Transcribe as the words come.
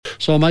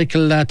So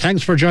Michael,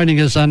 thanks for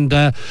joining us, and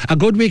a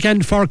good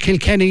weekend for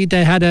Kilkenny.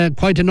 They had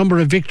quite a number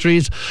of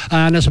victories,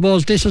 and I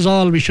suppose this is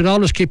all, we should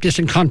always keep this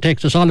in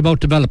context. It's all about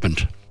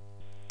development.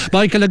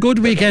 Michael, a good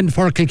weekend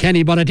for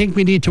Kilkenny, but I think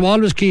we need to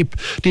always keep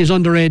these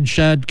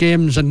underage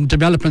games and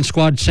development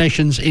squad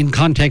sessions in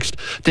context.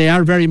 They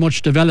are very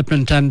much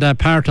development and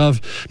part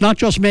of not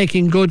just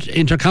making good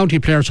inter-county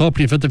players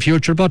hopefully for the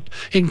future, but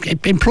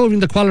improving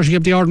the quality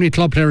of the ordinary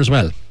club player as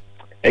well.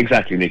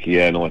 Exactly, Nicky.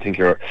 Yeah, no, I think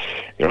you're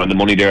on the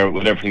money there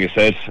with everything you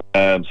said.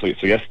 So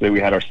yesterday we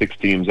had our 6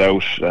 teams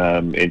out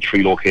in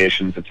 3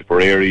 locations in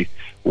Tipperary,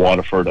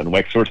 Waterford and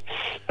Wexford,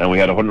 and we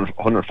had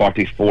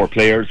 144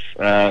 players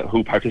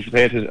who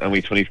participated, and we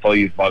had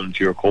 25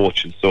 volunteer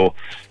coaches. So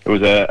it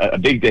was a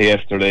big day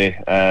yesterday,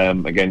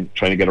 again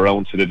trying to get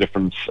around to the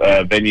different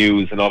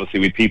venues, and obviously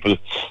we had people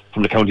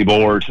from the county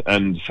board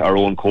and our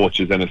own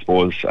coaches, and I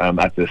suppose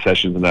at the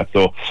sessions and that.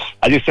 So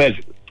as you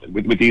said,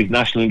 with these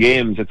national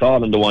games, it's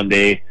all in the one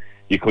day.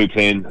 You could be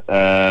playing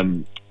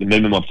the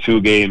minimum of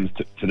 2 games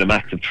to the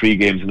max of 3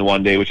 games in the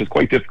one day, which is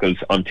quite difficult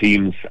on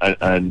teams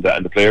and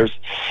the players.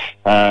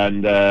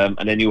 And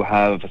then you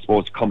have, I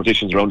suppose,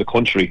 competitions around the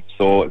country.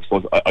 So I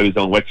suppose I was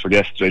down Wexford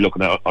yesterday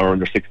looking at our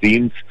under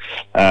 16s.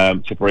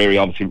 Tipperary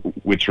obviously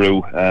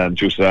withdrew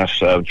due to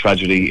that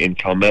tragedy in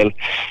Clonmel.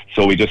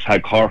 So we just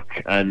had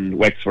Cork and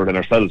Wexford and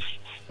ourselves.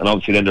 And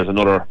obviously then there's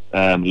another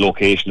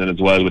location in as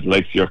well with the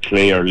likes of your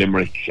Clare or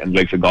Limerick and the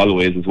likes of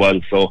Galway as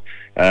well. So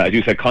as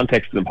you said,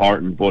 context is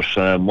important, but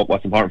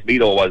what's important for me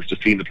though was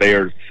just seeing the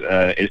players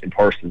in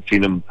person,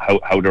 seeing them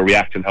how they're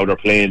reacting, how they're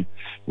playing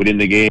within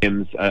the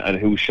games, and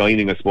who's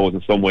shining, I suppose,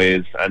 in some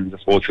ways. And I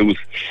suppose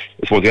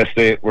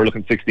yesterday we're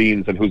looking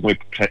 16s and who's going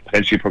to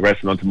potentially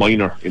progressing onto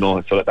minor,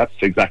 so that's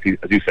exactly,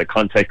 as you said,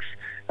 context.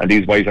 And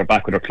these boys are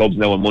back with their clubs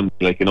now on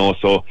Monday,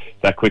 so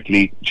that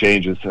quickly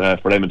changes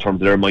for them in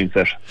terms of their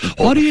mindset.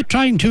 What are you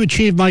trying to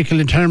achieve, Michael,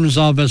 in terms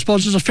of, I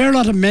suppose there's a fair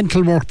lot of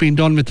mental work being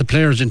done with the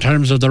players in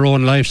terms of their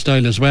own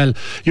lifestyle as well.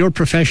 Your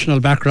professional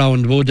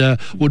background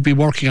would be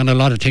working on a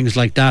lot of things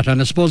like that, and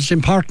I suppose it's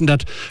important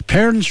that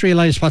parents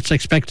realise what's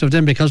expected of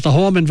them, because the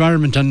home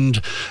environment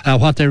and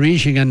what they're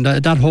eating and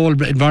that whole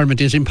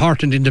environment is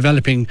important in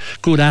developing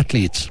good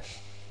athletes.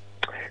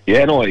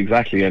 Yeah, no,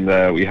 exactly. And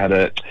we had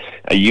a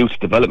youth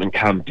development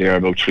camp there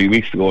about 3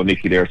 weeks ago,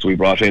 Nicky, there. So we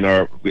brought in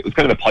it was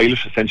kind of a pilot,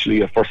 essentially,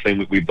 the first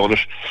time we've done it.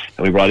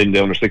 And we brought in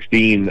the under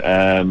 16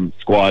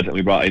 squad, and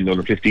we brought in the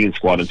under 15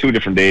 squad on 2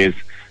 different days.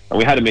 And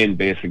we had them in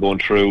basically going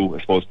through, I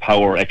suppose,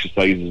 power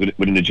exercises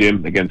within the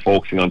gym, again,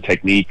 focusing on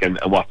technique and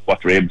what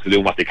they're able to do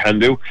and what they can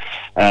do.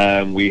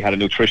 We had a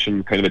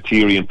nutrition kind of a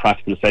theory and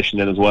practical session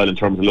then as well, in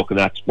terms of looking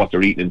at what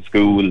they're eating in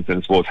schools and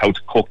I suppose how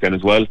to cook then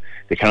as well.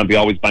 They can't be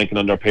always banking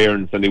on their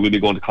parents, and they will be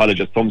going to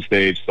college at some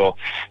stage. So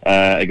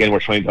again, we're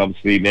trying to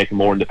obviously make them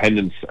more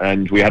independent,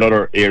 and we had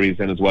other areas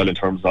then as well in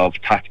terms of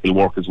tactical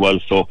work as well.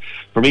 So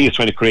for me, it's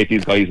trying to create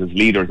these guys as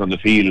leaders on the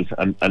field,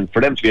 and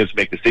for them to be able to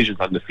make decisions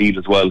on the field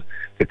as well.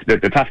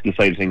 The tactical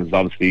side of things has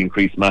obviously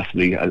increased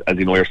massively, as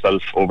you know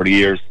yourself, over the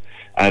years.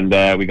 And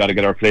we got to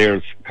get our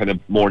players kind of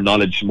more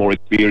knowledge, more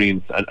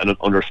experience, and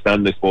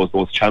understand, I suppose,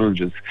 those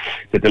challenges.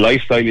 The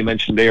lifestyle you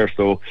mentioned there,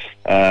 so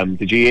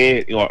the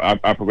GA,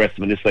 are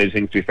progressive on this side of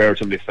things. To be fair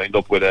to them, they signed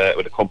up with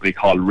a company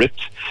called RIPT.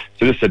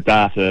 So this is a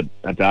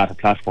data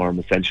platform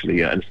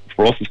essentially, and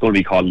for us it's going to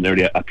be called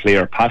nearly a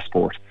player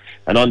passport.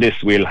 And on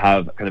this we'll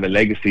have kind of a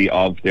legacy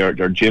of their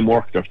gym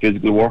work, their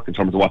physical work in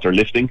terms of what they're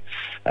lifting,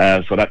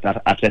 so that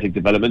athletic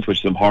development, which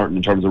is important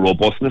in terms of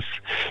robustness.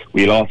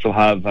 We'll also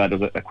have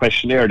there's a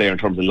questionnaire there in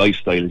terms of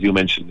lifestyle, as you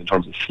mentioned, in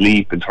terms of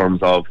sleep, in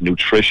terms of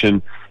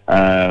nutrition,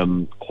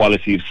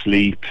 quality of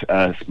sleep,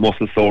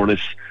 muscle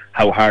soreness,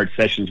 how hard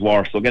sessions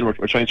were. So again,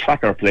 we're trying to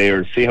track our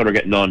players, see how they're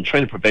getting on,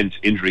 trying to prevent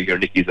injury here,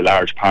 Nicky, is a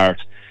large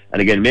part.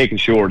 And again, making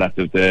sure that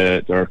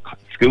their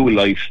school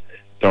life,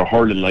 their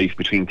hurling life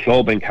between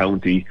club and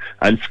county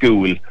and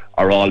school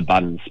are all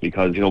balanced,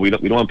 because we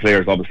don't want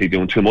players obviously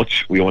doing too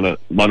much. We want to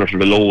monitor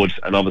the load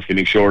and obviously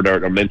make sure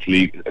they're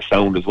mentally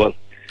sound as well.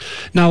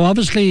 Now,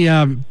 obviously,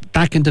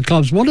 back in the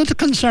clubs, one of the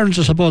concerns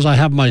I suppose I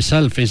have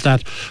myself is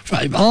that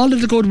all of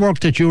the good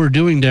work that you were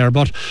doing there,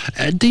 but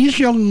these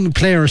young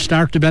players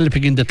start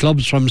developing in the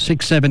clubs from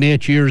 6, 7,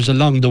 8 years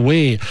along the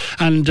way,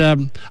 and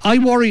I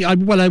worry,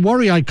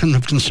 I can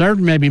have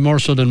concern, maybe more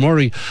so than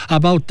worry,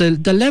 about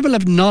the level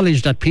of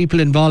knowledge that people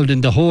involved in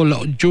the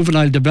whole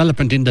juvenile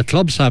development in the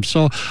clubs have.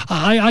 So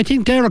I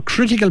think they're a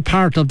critical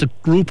part of the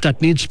group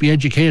that needs to be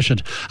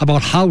educated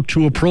about how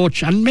to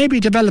approach and maybe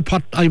develop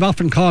what I've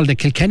often called the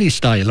Kilkenny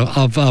style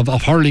of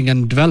hurling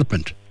and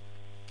development.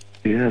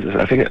 Yeah,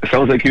 I think it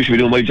sounds like you should be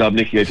doing my job,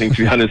 Nicky. I think,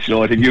 to be honest,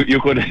 I think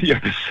you could.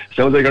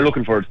 Sounds like you're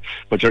looking for it,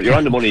 but you're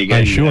on the money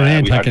again. I sure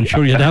ain't. I can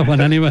assure you that one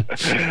anyway.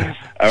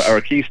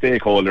 Our key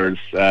stakeholders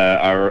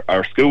are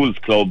our schools,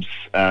 clubs,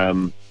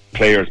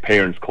 players,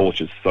 parents,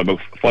 coaches. So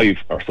about 5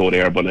 or so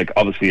there. But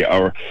obviously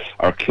our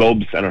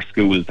clubs and our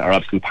schools are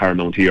absolute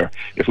paramount here.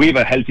 If we have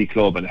a healthy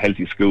club and a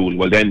healthy school,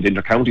 well then the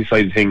inter-county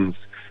side of things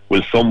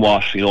will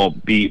somewhat,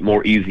 be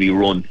more easily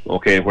run,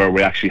 okay, where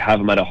we actually have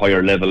them at a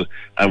higher level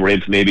and we're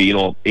able to maybe,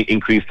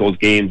 increase those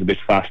gains a bit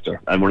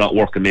faster, and we're not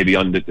working maybe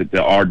on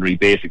the ordinary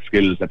basic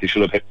skills that they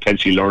should have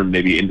potentially learned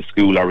maybe in the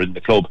school or in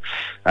the club.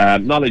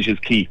 Knowledge is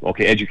key,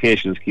 okay,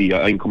 education is key.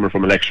 I'm coming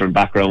from a lecturing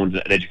background,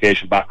 an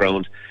education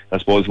background. I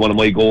suppose one of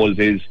my goals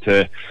is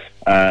to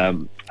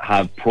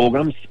have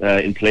programs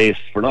in place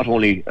for not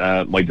only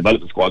my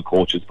development squad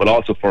coaches, but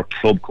also for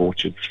club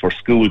coaches, for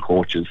school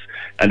coaches,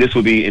 and this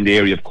will be in the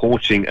area of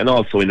coaching and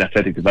also in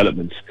athletic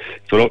development.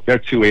 So there are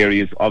two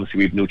areas. Obviously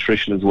we have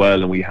nutrition as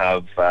well, and we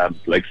have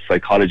like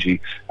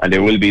psychology, and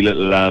there will be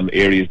little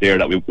areas there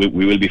that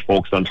we will be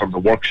focused on in terms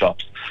of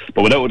workshops.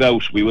 But without a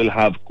doubt we will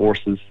have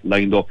courses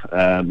lined up,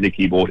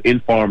 Nickey, both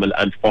informal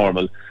and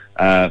formal,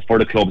 for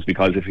the clubs,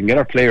 because if we can get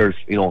our players,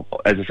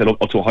 as I said,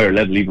 up to a higher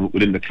level even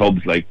within the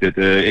clubs, like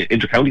the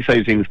inter-county side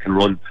of things can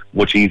run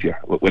much easier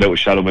without a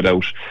shadow of a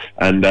doubt.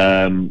 And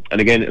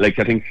again, like,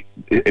 I think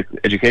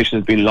education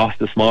has been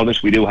lost a small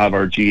bit. We do have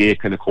our GA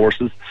kind of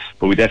courses,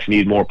 but we definitely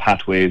need more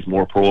pathways,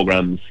 more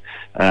programs,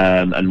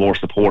 and more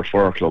support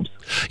for our clubs.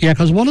 Yeah,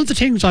 because one of the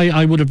things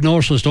I would have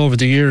noticed over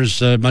the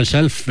years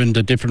myself in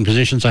the different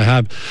positions I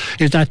have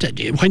is that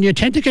when you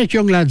tend to get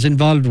young lads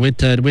involved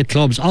with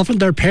clubs, often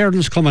their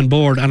parents come on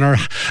board and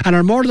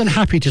are more than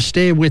happy to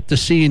stay with the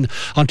scene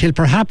until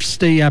perhaps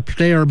the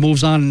player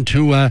moves on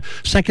to a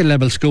second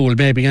level school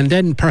maybe, and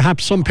then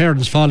perhaps some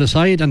parents fall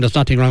aside, and there's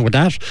nothing wrong with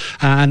that,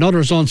 and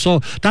others don't.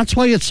 So that's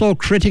why it's so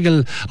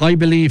critical, I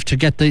believe, to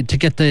get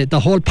the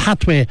whole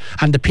pathway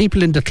and the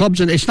people in the clubs.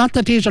 And it's not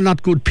that these are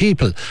not good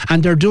people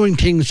and they're doing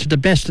things to the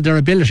best of their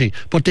ability,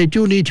 but they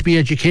do need to be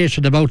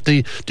educated about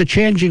the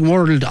changing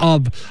world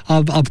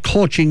of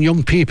coaching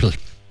young people.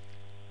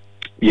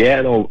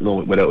 Yeah, no,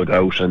 without a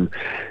doubt, and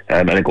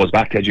it goes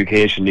back to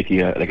education,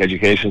 Nickey. Like,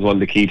 education is one of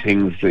the key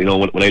things. When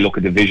I look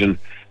at the vision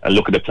and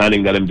look at the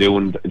planning that I'm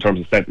doing in terms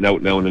of stepping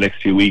out now in the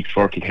next few weeks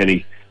for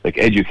Kilkenny, like,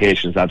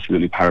 education is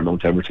absolutely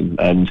paramount to everything.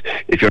 And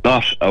if you're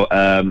not,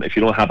 if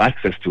you don't have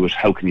access to it,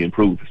 how can you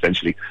improve,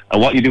 essentially?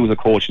 And what you do as a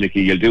coach,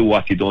 Nickey, you'll do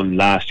what you done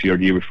last year,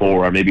 the year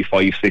before, or maybe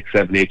 5, 6,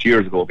 7, 8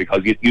 years ago,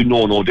 because you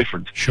know no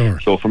different. Sure.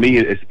 So for me,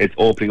 it's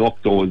opening up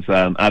those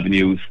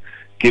avenues,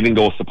 giving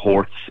those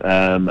supports,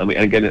 and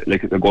again,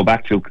 like, go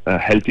back to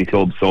healthy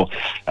clubs. So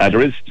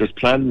there's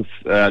plans,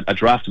 a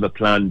draft of a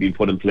plan being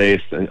put in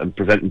place and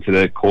presenting to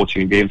the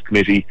coaching and games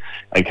committee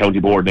and county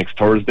board next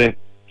Thursday,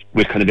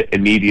 with kind of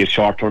immediate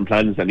short-term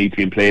plans that need to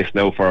be in place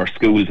now for our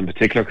schools in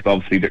particular, because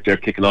obviously they're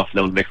kicking off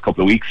now in the next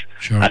couple of weeks.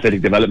 Sure.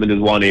 Athletic development is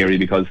one area,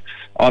 because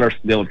all our,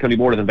 the county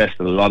board has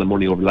invested a lot of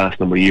money over the last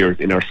number of years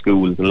in our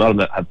schools, and a lot of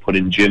them have put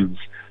in gyms.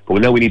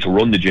 But now we need to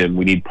run the gym,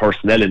 we need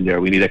personnel in there,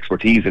 we need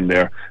expertise in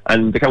there,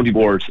 and the county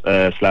board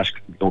slash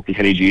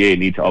Kilkenny GA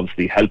need to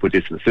obviously help with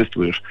this and assist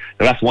with it.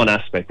 Now that's one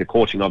aspect. The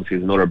coaching obviously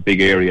is another big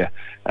area,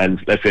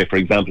 and let's say, for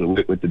example,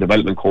 with the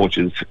development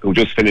coaches who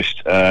just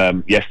finished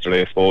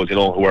yesterday, I suppose,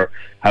 who are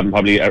having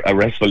probably a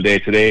restful day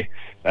today,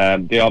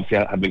 they obviously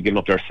have been giving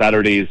up their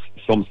Saturdays,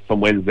 some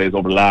Wednesdays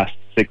over the last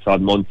 6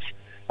 odd months.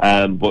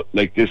 But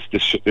like this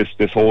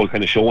whole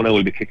kind of show now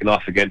will be kicking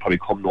off again probably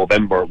come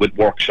November, with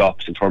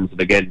workshops in terms of,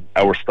 again,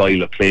 our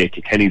style of play,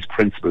 Kilkenny's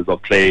principles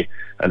of play,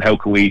 and how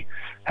can we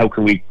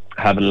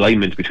have an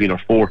alignment between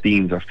our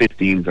 14s, our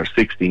 15s, our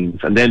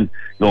 16s, and then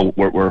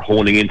we're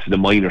honing into the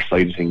minor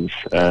side of things.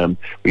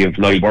 We have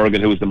Niall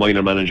Bergen, who is the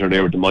minor manager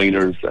there with the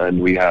minors, and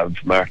we have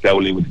Mark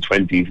Dowling with the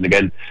 20s, and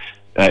again,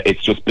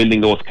 it's just building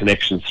those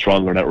connections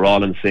stronger, that we're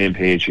all on the same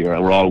page here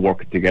and we're all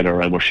working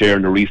together and we're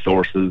sharing the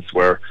resources.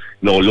 We're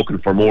looking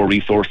for more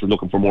resources,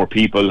 looking for more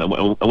people,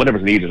 and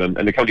whatever's needed. And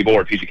the county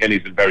board, PG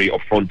Kenny's been very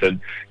upfront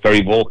and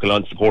very vocal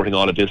on supporting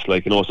all of this. So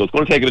it's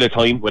going to take a bit of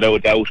time, without a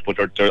doubt, but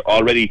they're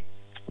already.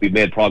 We've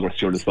made progress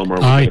during the summer.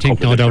 I think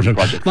no doubt.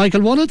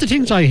 Michael, one of the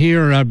things I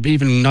hear,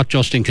 even not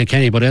just in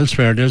Kilkenny but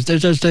elsewhere,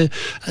 there's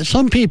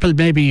some people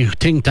maybe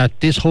think that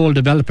this whole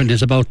development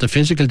is about the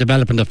physical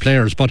development of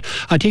players, but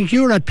I think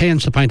you're at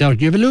pains to point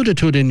out, you've alluded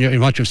to it in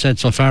what you've said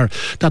so far,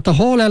 that the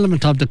whole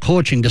element of the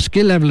coaching, the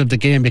skill level of the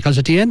game, because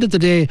at the end of the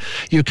day,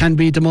 you can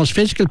be the most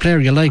physical player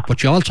you like,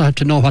 but you also have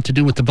to know what to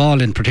do with the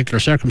ball in particular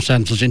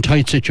circumstances, in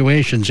tight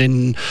situations,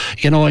 in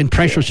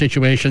pressure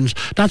situations.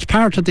 That's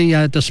part of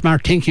the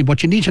smart thinking,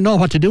 but you need to know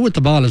what to do with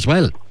the ball as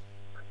well.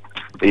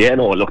 Yeah,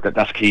 no, look,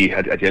 that's key.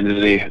 At the end of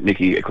the day,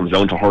 Nickey, it comes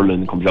down to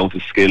hurling, it comes down to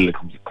skill, it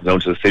comes down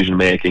to decision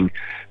making.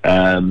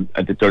 There's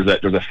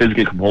a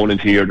physical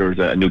component here, there's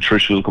a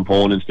nutritional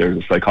component,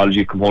 there's a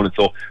psychology component,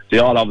 so they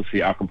all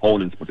obviously are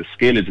components, but the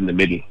skill is in the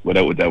middle,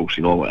 without a doubt.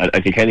 I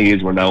think Kilkenny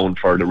is renowned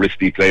for the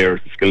risky players,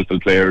 the skillful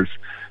players,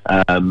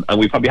 and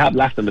we probably have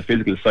left on the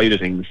physical side of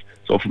things.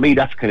 So for me,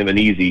 that's kind of an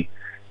easy,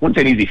 I wouldn't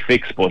say an easy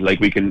fix, but like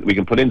we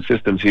can put in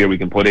systems here, we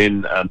can put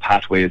in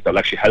pathways that will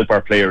actually help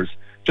our players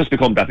just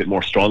become that bit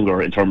more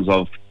stronger in terms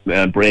of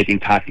breaking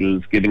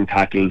tackles, giving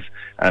tackles,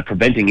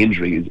 preventing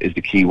injury is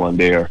the key one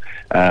there.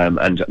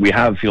 And we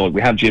have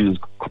gyms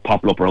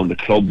popping up around the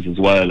clubs as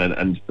well.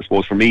 And I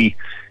suppose for me,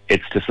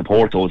 it's to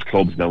support those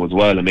clubs now as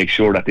well and make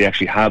sure that they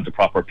actually have the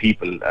proper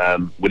people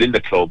within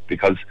the club,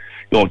 because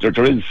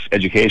there is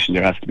education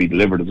there has to be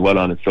delivered as well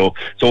on it. So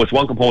it's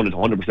one component,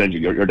 100%.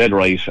 You're dead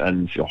right,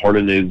 and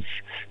hurling is,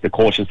 the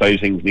coaching side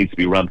of things needs to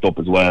be ramped up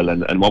as well.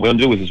 And what we're going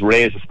to do is just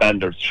raise the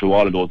standards through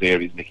all of those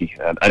areas, Nicky,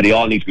 and they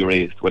all need to be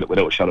raised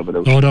without a shadow of a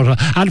doubt. No.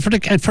 And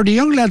for the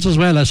young lads as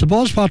well, I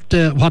suppose what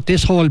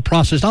this whole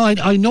process. Now,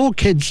 I know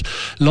kids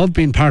love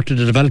being part of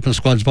the development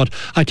squads, but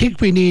I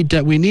think we need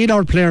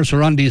our players who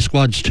are on these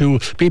squads to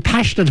be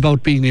passionate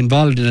about being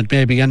involved in it,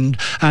 maybe, and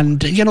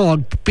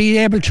be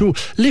able to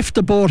lift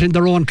the boat in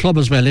their own club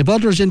as well. If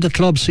others in the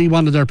club see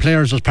one of their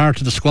players as part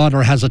of the squad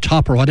or has a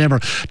top or whatever,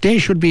 they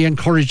should be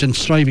encouraged and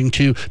striving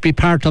to be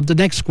part of the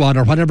next squad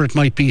or whatever it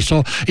might be.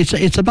 So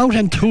it's about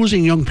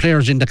enthusing young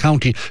players in the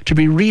county to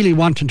be really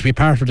wanting to be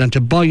part of it and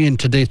to buy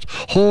into this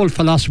whole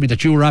philosophy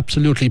that you are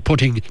absolutely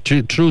putting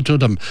through to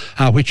them,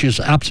 which is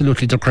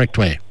absolutely the correct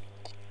way.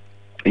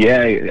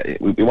 Yeah,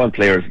 we want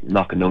players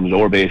knocking down the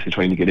door basically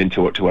trying to get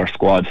into our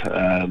squad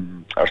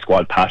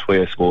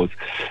pathway, I suppose.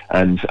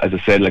 And as I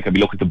said, I'd be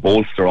looking to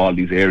bolster all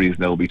these areas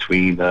now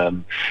between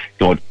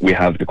we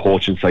have the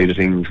coaching side of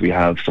things, we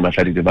have some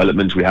athletic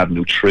development, we have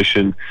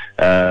nutrition,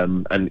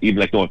 and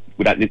even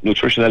with that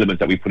nutrition element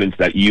that we put into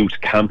that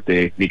youth camp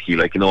day, Nicky,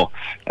 did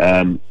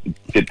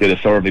a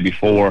survey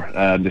before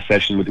the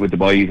session with the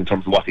boys in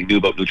terms of what they knew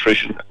about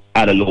nutrition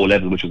at a low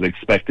level, which was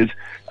expected,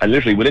 and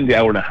literally within the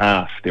hour and a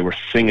half they were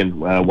singing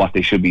what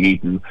they should be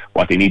eating,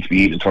 what they need to be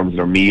eating in terms of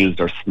their meals,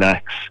 their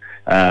snacks,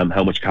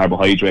 how much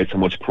carbohydrates, how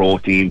much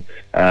protein.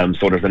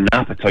 So there's an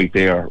appetite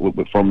there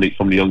from the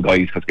young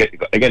guys, because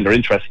again, they're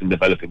interested in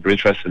developing, they're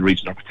interested in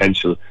reaching their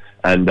potential,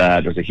 and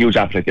there's a huge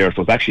appetite there.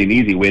 So it's actually an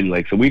easy win.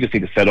 So we just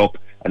need to set up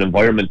an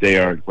environment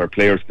there where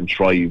players can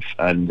thrive,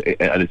 and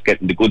it's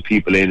getting the good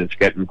people in, it's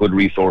getting good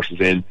resources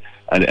in,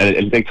 and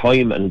it'll take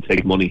time and it'll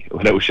take money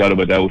without a shadow of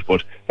a doubt,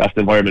 but that's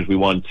the environment we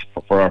want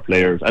for our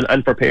players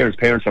and for parents.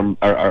 Parents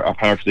are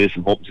part of this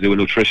and hoping to do a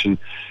nutrition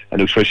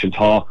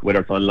talk,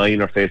 whether it's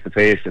online or face to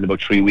face, in about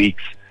 3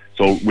 weeks.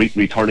 So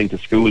returning to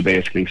school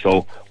basically.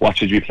 So what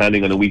should you be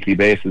planning on a weekly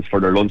basis for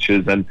their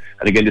lunches, and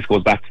again, this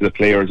goes back to the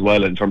player as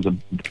well in terms of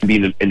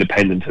being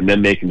independent and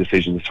then making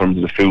decisions in terms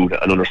of the food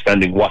and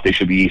understanding what they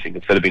should be eating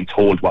instead of being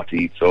told what to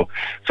eat. So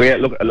yeah,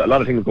 look, a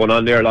lot of things going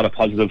on there, a lot of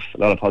positive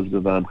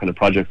kind of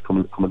projects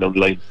coming down the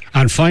line.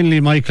 And finally,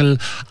 Michael,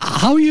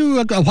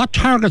 what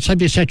targets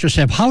have you set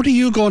yourself? How do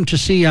you going to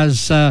see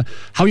how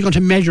are you going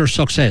to measure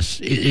success?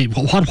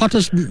 What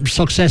does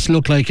success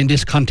look like in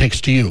this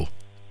context to you?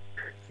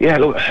 Yeah,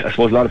 look, I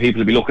suppose a lot of people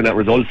will be looking at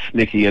results,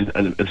 Nicky, and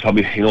it's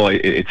probably,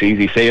 it's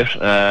easy to say it,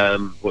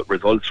 but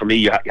results for me,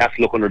 you have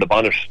to look under the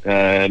bonnet.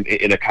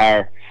 In a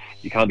car,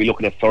 you can't be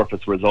looking at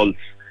surface results.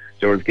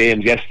 There was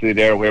games yesterday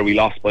there where we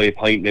lost by a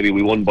pint, maybe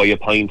we won by a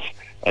pint,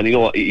 and you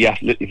look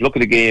at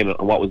the game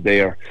and what was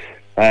there.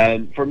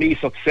 For me,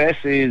 success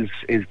is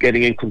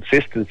getting in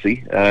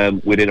consistency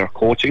within our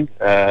coaching,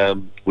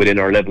 within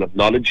our level of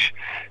knowledge,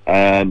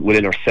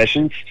 within our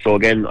sessions. So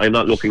again, I'm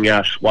not looking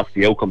at what's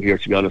the outcome here,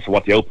 to be honest, or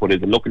what the output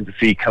is. I'm looking to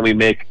see, can we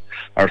make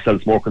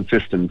ourselves more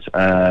consistent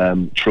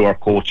through our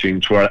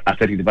coaching, through our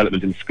athletic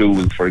development in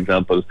schools, for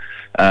example,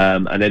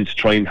 and then to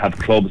try and have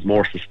clubs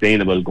more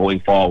sustainable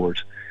going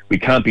forward. We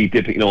can't be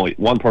dipping,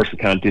 one person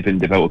can't dip in,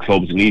 dip out of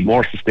clubs. We need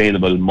more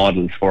sustainable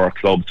models for our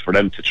clubs, for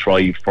them to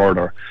thrive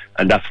further,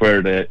 and that's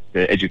where the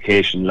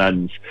education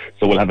lands.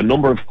 So we'll have a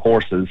number of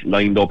courses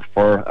lined up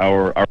for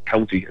our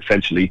county,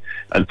 essentially,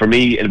 and for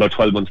me, in about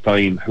 12 months'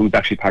 time, who's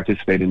actually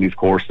participating in these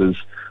courses,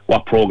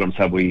 what programs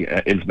have we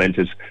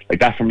implemented,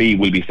 that for me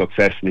will be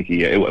success,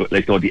 Nicky.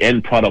 The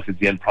end product is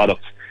the end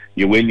product.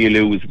 You win, you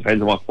lose, it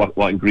depends on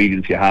what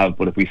ingredients you have,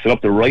 but if we set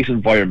up the right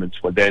environment,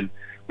 well then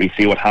we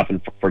see what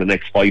happens for the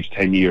next 5 to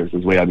 10 years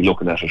is the way I'd be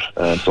looking at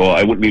it. So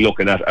I wouldn't be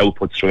looking at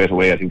output straight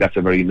away. I think that's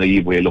a very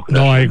naive way of looking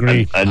at it. No, I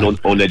agree. And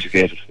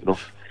uneducated,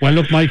 Well,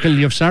 look, Michael,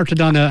 you've started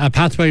on a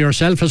pathway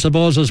yourself, I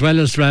suppose, as well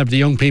as the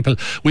young people.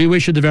 We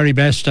wish you the very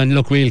best, and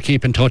look, we'll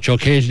keep in touch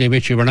occasionally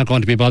with you. We're not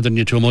going to be bothering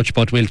you too much,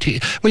 but we'll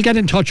get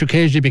in touch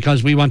occasionally,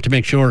 because we want to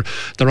make sure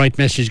the right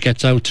message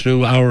gets out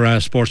through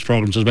our sports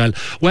programmes as well.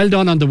 Well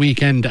done on the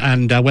weekend,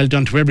 and well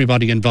done to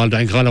everybody involved.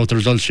 I'll call out the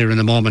results here in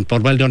a moment,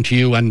 but well done to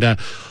you, and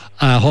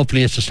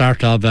hopefully it's the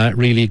start of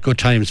really good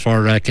times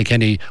for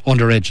Kilkenny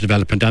underage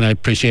development, and I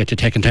appreciate you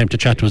taking time to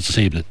chat to us this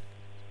evening.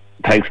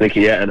 Thanks,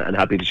 Nicky, and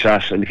happy to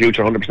chat in the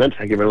future, 100%.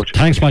 Thank you very much.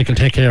 Thanks, Michael.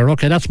 Take care.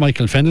 Okay, that's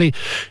Michael Fennelly,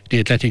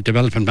 the Athletic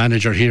Development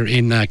Manager here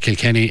in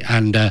Kilkenny,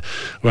 and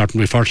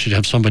we're fortunate to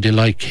have somebody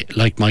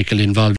like Michael involved.